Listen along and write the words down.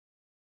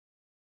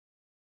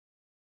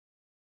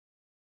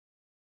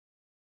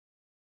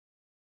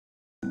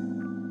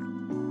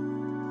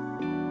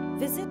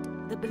Visit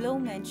the below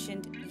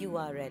mentioned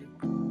URL.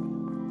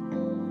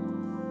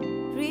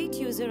 Create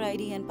user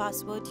ID and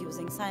password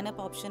using sign up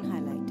option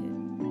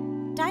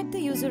highlighted. Type the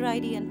user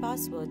ID and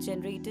password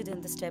generated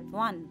in the step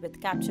 1 with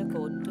captcha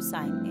code to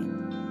sign in.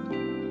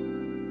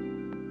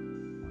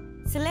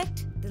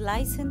 Select the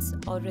License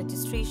or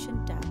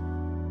Registration tab.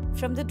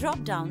 From the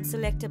drop-down,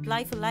 select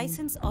Apply for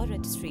License or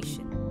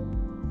Registration.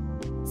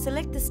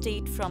 Select the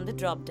state from the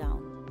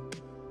drop-down.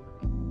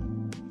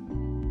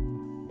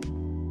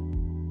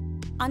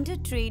 Under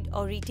Trade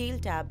or Retail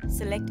tab,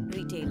 select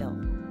Retailer.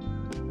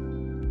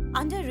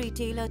 Under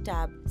Retailer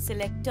tab,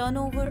 select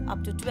Turnover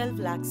up to 12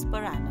 lakhs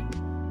per annum.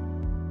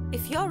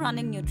 If you're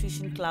running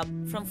Nutrition Club,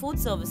 from Food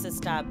Services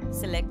tab,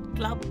 select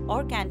Club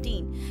or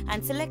Canteen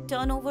and select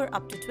Turnover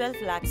up to 12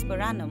 lakhs per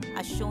annum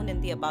as shown in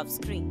the above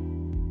screen.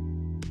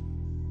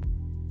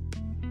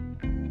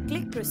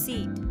 Click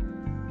Proceed.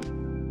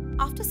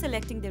 After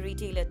selecting the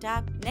Retailer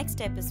tab, next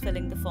step is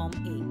filling the Form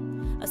A.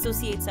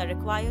 Associates are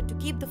required to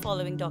keep the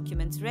following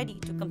documents ready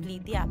to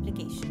complete the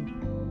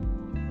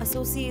application: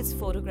 Associate's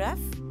photograph,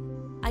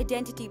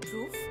 identity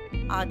proof,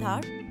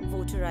 Aadhaar,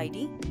 voter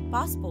ID,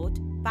 passport,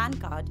 PAN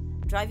card,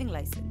 driving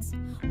license.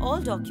 All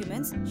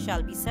documents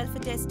shall be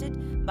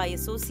self-attested by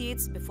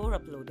associates before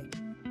uploading.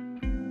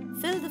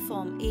 Fill the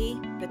Form A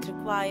with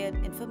required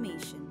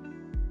information.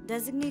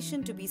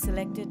 Designation to be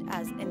selected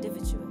as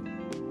individual.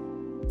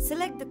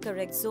 Select the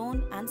correct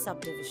zone and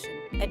subdivision.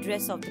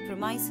 Address of the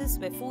premises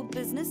where food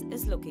business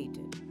is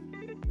located.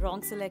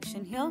 Wrong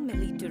selection here may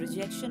lead to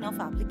rejection of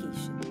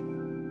application.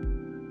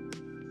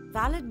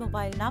 Valid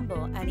mobile number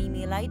and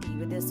email ID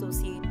with the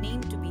associate name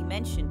to be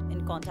mentioned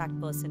in contact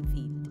person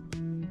field.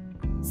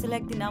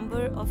 Select the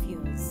number of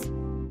years.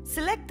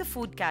 Select the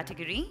food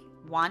category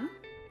 1,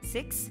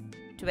 6,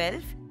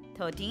 12,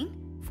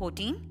 13,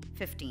 14,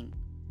 15.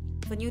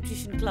 For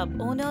Nutrition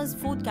Club owners,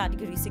 food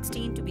category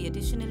 16 to be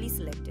additionally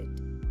selected.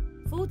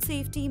 Food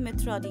safety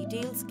Mitra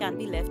details can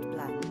be left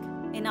blank.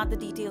 In other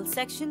details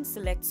section,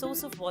 select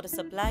source of water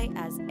supply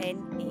as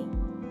NA.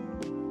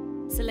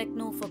 Select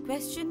No for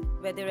question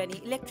whether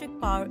any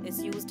electric power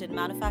is used in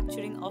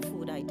manufacturing of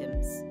food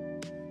items.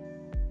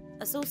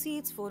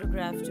 Associate's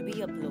photograph to be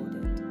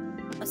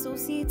uploaded.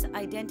 Associate's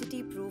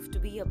identity proof to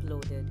be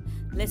uploaded.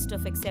 List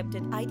of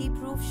accepted ID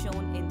proof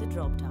shown in the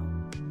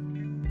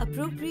drop-down.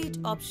 Appropriate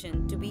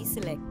option to be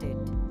selected.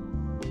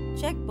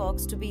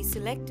 Checkbox to be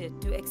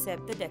selected to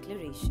accept the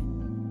declaration.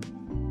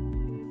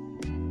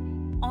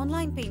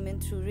 Online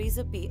payment through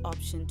Razorpay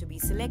option to be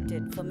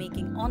selected for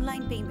making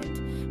online payment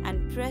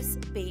and press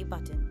Pay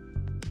button.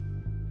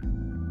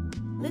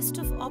 List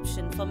of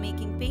options for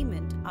making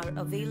payment are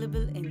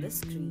available in the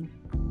screen.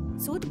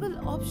 Suitable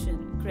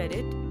option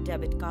credit,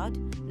 debit card,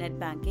 net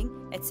banking,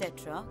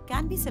 etc.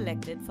 can be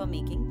selected for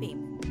making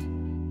payment.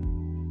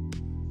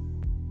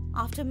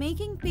 After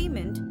making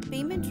payment,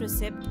 payment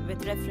receipt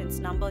with reference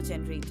number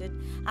generated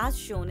as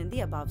shown in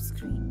the above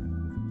screen.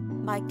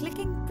 By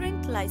clicking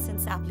Print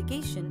License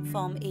Application,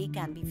 Form A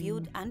can be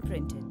viewed and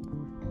printed.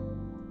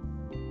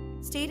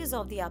 Status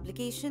of the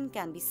application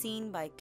can be seen by